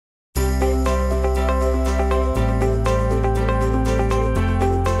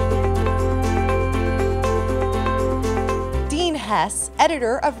Hess,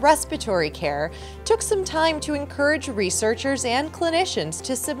 editor of Respiratory Care, took some time to encourage researchers and clinicians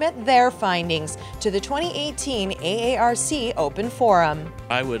to submit their findings to the 2018 AARC Open Forum.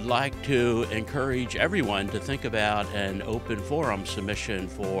 I would like to encourage everyone to think about an open forum submission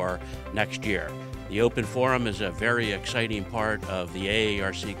for next year. The Open Forum is a very exciting part of the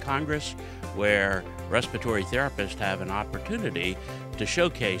AARC Congress where respiratory therapists have an opportunity to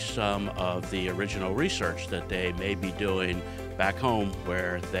showcase some of the original research that they may be doing back home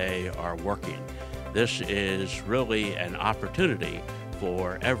where they are working. This is really an opportunity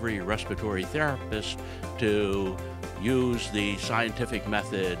for every respiratory therapist to use the scientific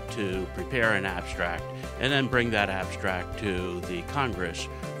method to prepare an abstract and then bring that abstract to the Congress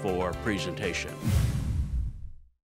for presentation.